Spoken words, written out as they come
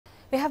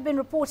We have been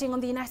reporting on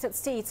the United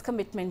States'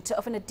 commitment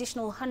of an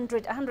additional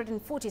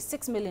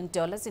 $146 million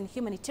in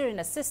humanitarian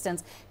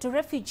assistance to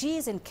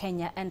refugees in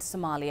Kenya and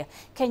Somalia.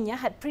 Kenya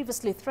had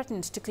previously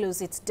threatened to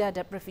close its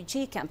Dadaab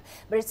refugee camp,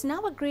 but it's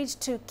now agreed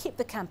to keep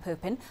the camp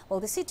open while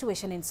the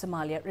situation in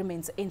Somalia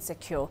remains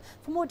insecure.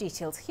 For more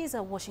details, here's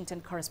our Washington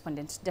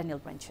correspondent, Daniel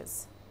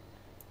Branches.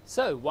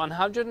 So,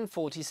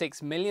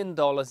 $146 million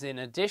in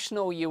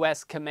additional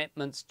US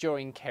commitments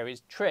during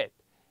Kerry's trip.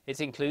 It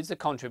includes a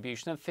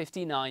contribution of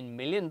 $59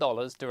 million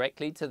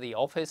directly to the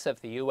Office of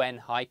the UN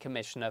High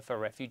Commissioner for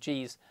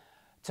Refugees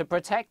to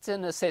protect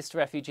and assist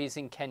refugees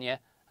in Kenya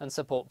and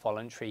support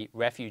voluntary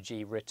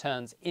refugee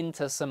returns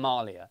into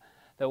Somalia.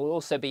 There will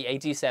also be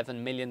 $87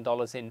 million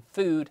in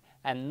food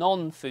and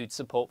non-food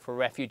support for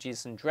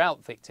refugees and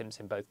drought victims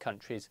in both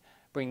countries,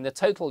 bringing the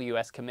total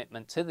US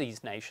commitment to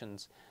these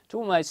nations to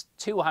almost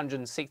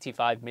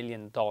 $265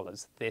 million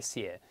this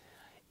year.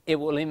 It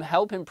will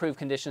help improve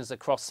conditions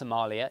across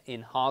Somalia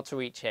in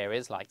hard-to-reach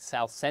areas like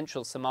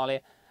south-central Somalia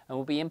and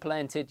will be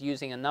implemented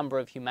using a number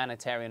of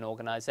humanitarian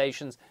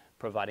organizations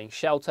providing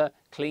shelter,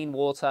 clean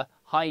water,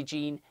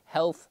 hygiene,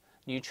 health,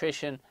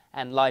 nutrition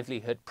and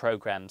livelihood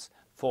programs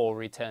for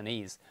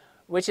returnees,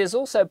 which is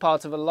also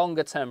part of a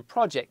longer-term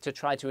project to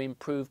try to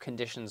improve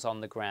conditions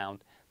on the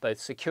ground, both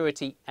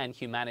security and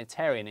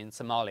humanitarian in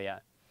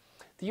Somalia.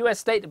 The US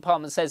State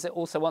Department says it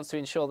also wants to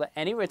ensure that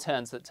any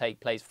returns that take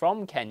place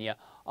from Kenya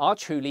are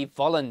truly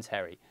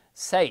voluntary,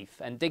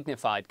 safe and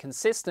dignified,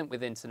 consistent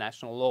with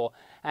international law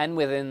and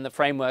within the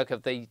framework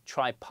of the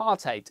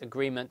tripartite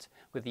agreement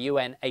with the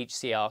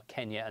UNHCR,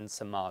 Kenya and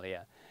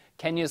Somalia.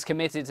 Kenya is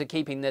committed to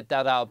keeping the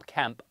Dadaab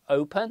camp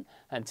open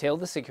until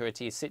the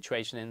security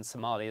situation in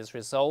Somalia is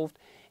resolved.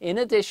 In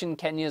addition,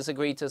 Kenya has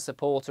agreed to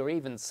support, or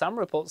even some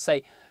reports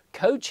say,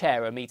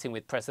 co-chair a meeting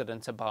with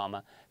President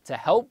Obama to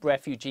help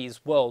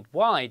refugees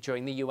worldwide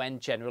during the UN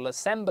General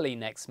Assembly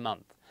next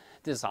month,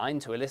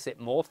 designed to elicit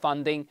more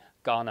funding,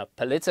 garner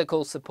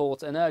political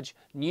support and urge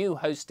new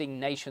hosting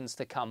nations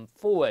to come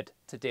forward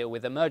to deal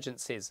with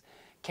emergencies.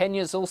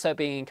 Kenya is also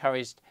being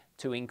encouraged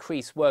to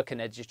increase work and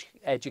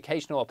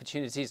educational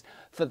opportunities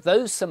for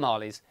those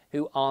Somalis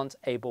who aren't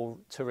able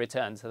to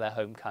return to their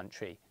home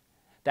country.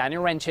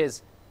 Daniel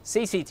Branches,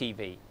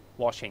 CCTV,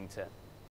 Washington.